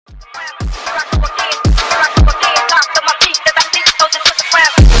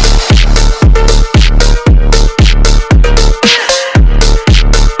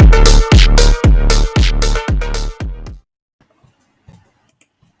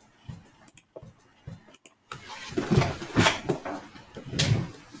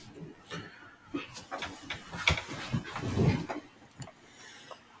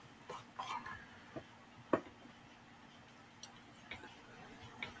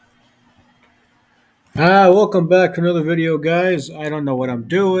Welcome back to another video, guys. I don't know what I'm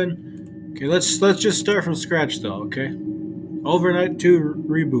doing. Okay, let's just start from scratch though, okay? Overnight 2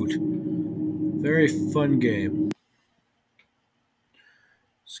 reboot. Very fun game.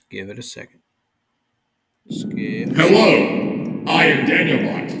 Let's give it a second. Hello, I am Daniel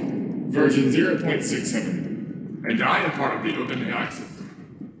Bot, version 0.67, and I am part of the OpenAI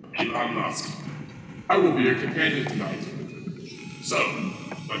system. Elon Musk. I will be your companion tonight. So,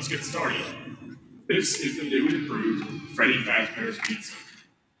 let's get started. This is the new and improved Freddy Fazbear's Pizza.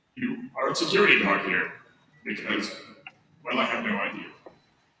 You are a security guard here, because, well, I have no idea.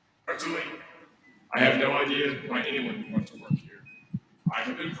 Personally, I have no idea why anyone would want to work here. I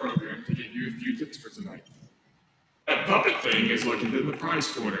have been programmed to give you a few tips for tonight. That puppet thing is located in the prize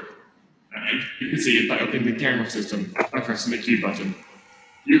corner, and you can see it by opening the camera system by pressing the Q button.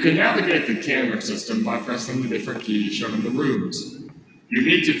 You can navigate the camera system by pressing the different keys shown in the rooms. You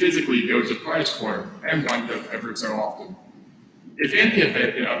need to physically go to the prize corner and wind up every so often. If in the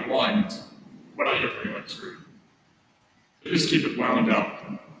event it unwinds, well, you're pretty much screwed. Just keep it wound up,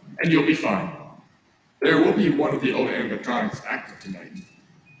 and you'll be fine. There will be one of the old animatronics active tonight.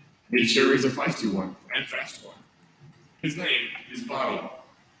 He sure is a feisty one and fast one. His name is Bobby.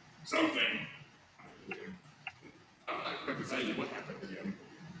 Something. I'm not going to tell you what happened to him,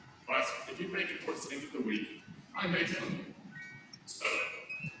 but if you make it towards the end of the week, I may tell you. So,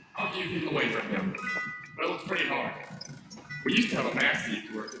 how do you get away from him? Well, it's pretty hard. We used to have a math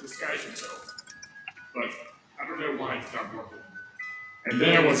detour to disguise yourself, but I don't know why it stopped working. And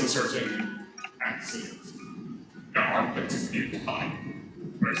there was a certain accident. Your armpits is viewed high.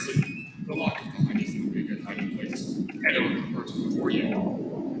 Firstly, the locker behind is in a good hiding place, and it will be person before you.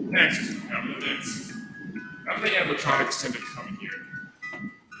 Next, come to this. None of the animatronics tend to come in here.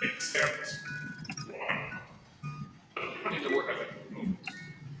 Except one. I need to work on that for a moment.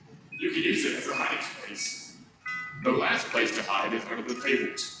 You can use it as a hiding space. The last place to hide is under the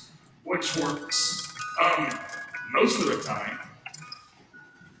tables, which works, most of the time.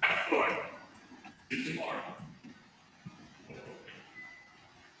 Have fun. See you tomorrow.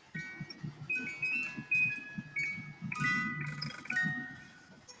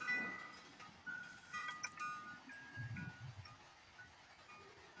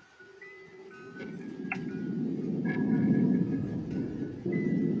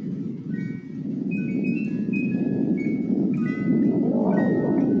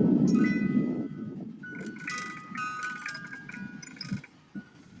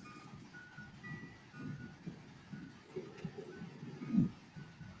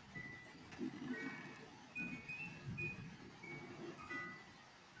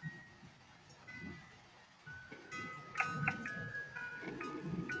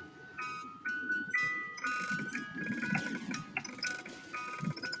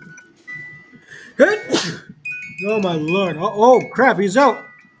 Oh my lord. Oh crap, he's out.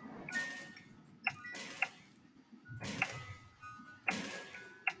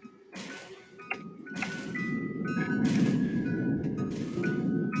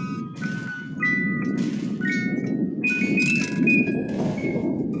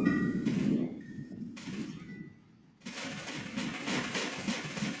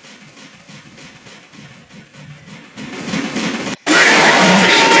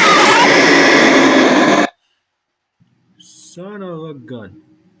 Son of a gun.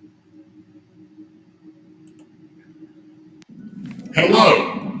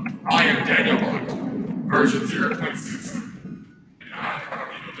 Hello, I am Daniel Bot, version 0.67, and I'm part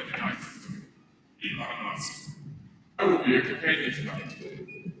of the OpenAI system. Elon Musk. I will be your companion tonight.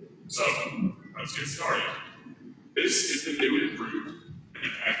 So, let's get started. This is the new and improved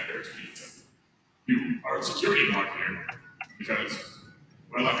Freddy Pizza. You are a security guard here, because,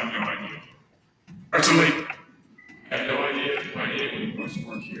 well, I have no idea. Personally, I have no idea why anyone wants to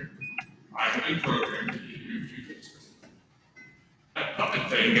work here. I have been programmed to give you a few tips. That puppet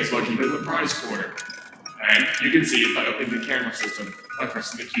thing is located in the prize corner, and you can see it by opening the camera system by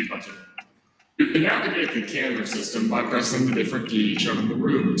pressing the Q button. You can navigate the camera system by pressing the different keys shown in the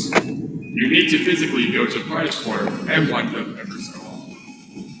rooms. You need to physically go to the prize corner and wind up every so often.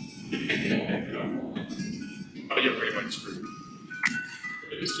 Oh, you're pretty much screwed.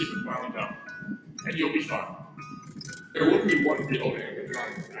 Just keep it wound up, and you'll be fine. There will be one of the old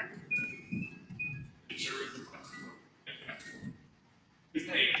animatronics active. It sure is the classic one and fast one. His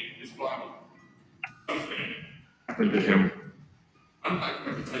name is Bobby. Something happened to him. I'm not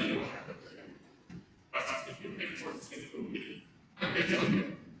going to tell you what happened to him. But if you make it towards the end of the week, I'm going to tell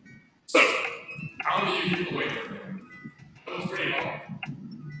you. So, how do you get away from him? Well, it's pretty hard.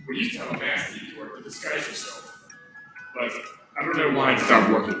 We used to have a math detour to disguise yourself. But I don't know why it stopped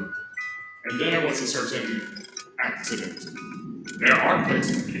working. And there was a certain accident. There are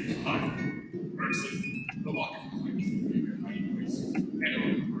places for you to hide. Firstly, the locker behind you will be your hiding place. And it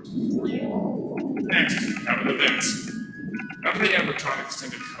will be working for you. Next, we have an event. Nobody animatronics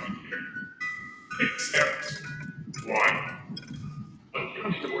tend to come here. Except one. But you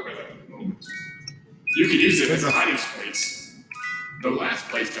don't need to worry about that at the moment. You can use it as a hiding space. The last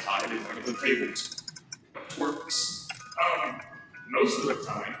place to hide is under the tables. It works. Most of the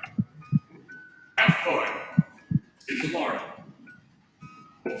time. Have fun. See you tomorrow.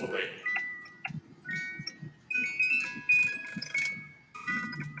 Hopefully.